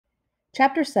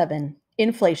Chapter 7,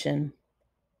 Inflation.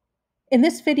 In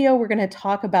this video, we're going to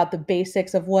talk about the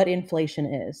basics of what inflation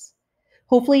is.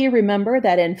 Hopefully you remember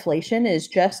that inflation is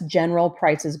just general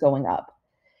prices going up.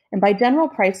 And by general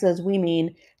prices, we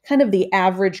mean kind of the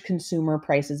average consumer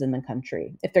prices in the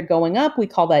country. If they're going up, we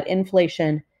call that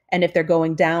inflation. And if they're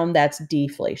going down, that's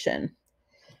deflation.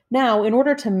 Now, in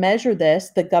order to measure this,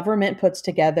 the government puts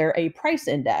together a price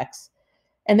index.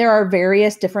 And there are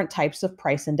various different types of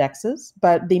price indexes,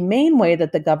 but the main way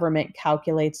that the government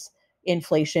calculates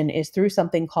inflation is through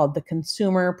something called the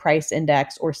Consumer Price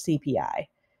Index, or CPI.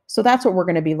 So that's what we're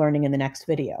going to be learning in the next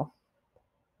video.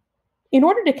 In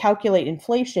order to calculate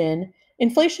inflation,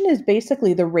 inflation is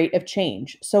basically the rate of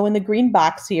change. So in the green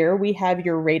box here, we have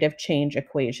your rate of change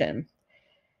equation.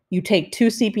 You take two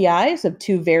CPIs of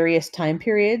two various time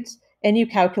periods, and you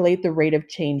calculate the rate of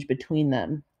change between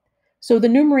them. So the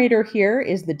numerator here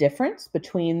is the difference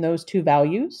between those two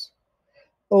values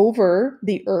over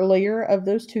the earlier of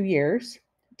those 2 years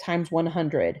times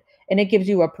 100, and it gives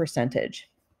you a percentage.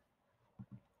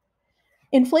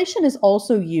 Inflation is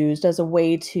also used as a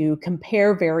way to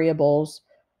compare variables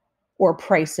or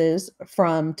prices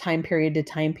from time period to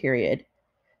time period.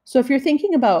 So if you're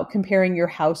thinking about comparing your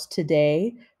house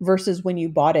today versus when you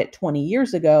bought it 20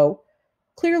 years ago,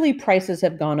 clearly prices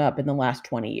have gone up in the last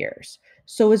 20 years.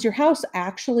 So is your house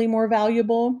actually more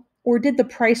valuable, or did the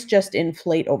price just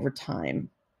inflate over time?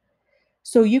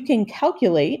 So you can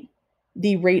calculate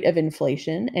the rate of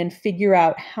inflation and figure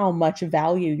out how much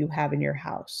value you have in your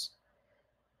house.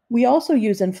 We also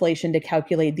use inflation to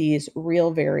calculate these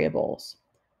real variables.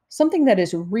 Something that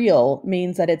is real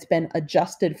means that it's been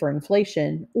adjusted for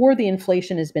inflation, or the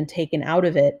inflation has been taken out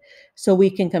of it, so we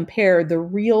can compare the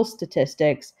real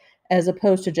statistics as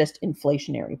opposed to just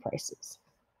inflationary prices.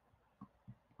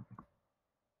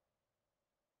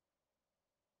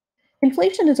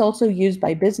 Inflation is also used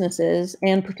by businesses,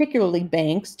 and particularly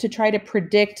banks, to try to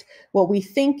predict what we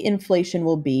think inflation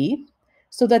will be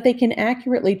so that they can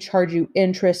accurately charge you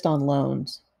interest on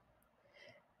loans.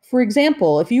 For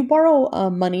example, if you borrow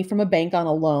money from a bank on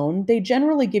a loan, they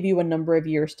generally give you a number of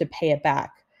years to pay it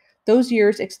back. Those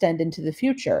years extend into the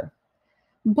future.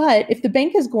 But if the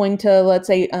bank is going to, let's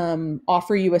say,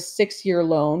 offer you a 6-year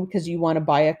loan because you want to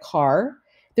buy a car,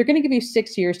 they're going to give you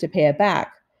 6 years to pay it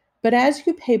back. But as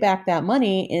you pay back that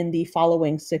money in the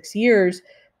following 6 years,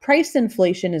 price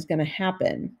inflation is going to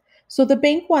happen. So the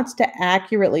bank wants to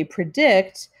accurately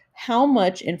predict how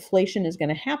much inflation is going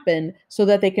to happen so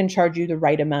that they can charge you the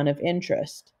right amount of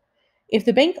interest. If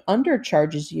the bank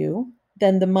undercharges you,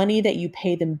 then the money that you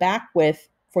pay them back with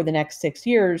for the next 6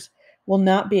 years will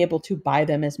not be able to buy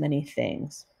them as many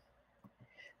things.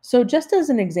 So just as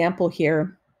an example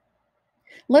here,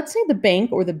 let's say the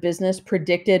bank or the business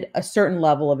predicted a certain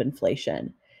level of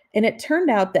inflation, and it turned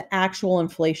out the actual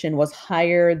inflation was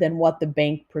higher than what the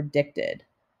bank predicted.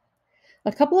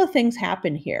 A couple of things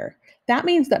happen here. That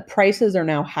means that prices are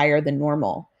now higher than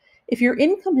normal. If your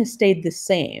income has stayed the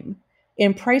same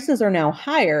and prices are now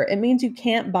higher, it means you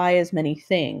can't buy as many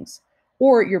things,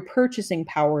 or your purchasing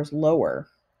power is lower.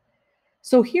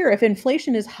 So here, if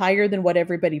inflation is higher than what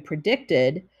everybody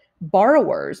predicted,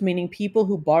 borrowers, meaning people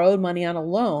who borrowed money on a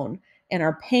loan and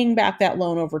are paying back that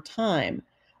loan over time,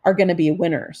 are going to be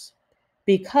winners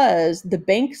because the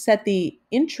bank set the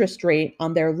interest rate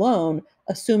on their loan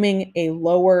assuming a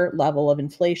lower level of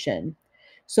inflation.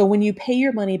 So when you pay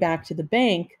your money back to the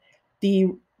bank, the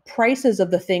prices of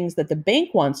the things that the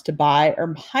bank wants to buy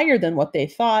are higher than what they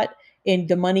thought, and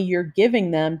the money you're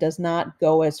giving them does not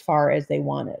go as far as they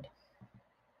wanted.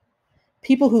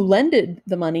 People who lended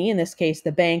the money, in this case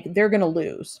the bank, they're going to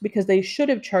lose because they should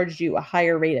have charged you a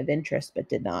higher rate of interest but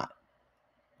did not.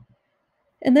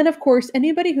 And then, of course,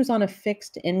 anybody who's on a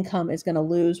fixed income is going to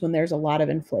lose when there's a lot of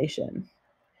inflation.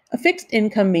 A fixed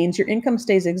income means your income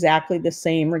stays exactly the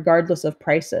same regardless of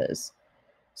prices.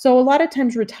 So a lot of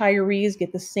times retirees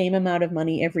get the same amount of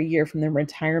money every year from their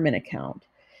retirement account.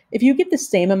 If you get the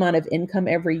same amount of income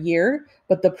every year,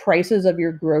 but the prices of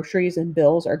your groceries and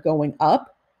bills are going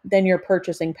up, then your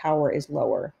purchasing power is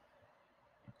lower.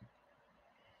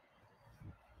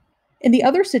 In the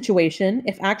other situation,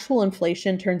 if actual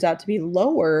inflation turns out to be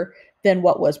lower than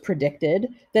what was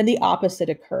predicted, then the opposite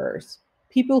occurs.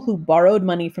 People who borrowed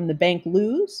money from the bank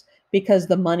lose because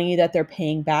the money that they're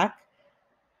paying back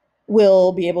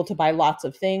will be able to buy lots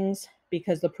of things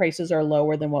because the prices are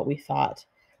lower than what we thought.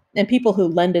 And people who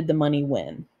lended the money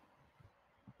win.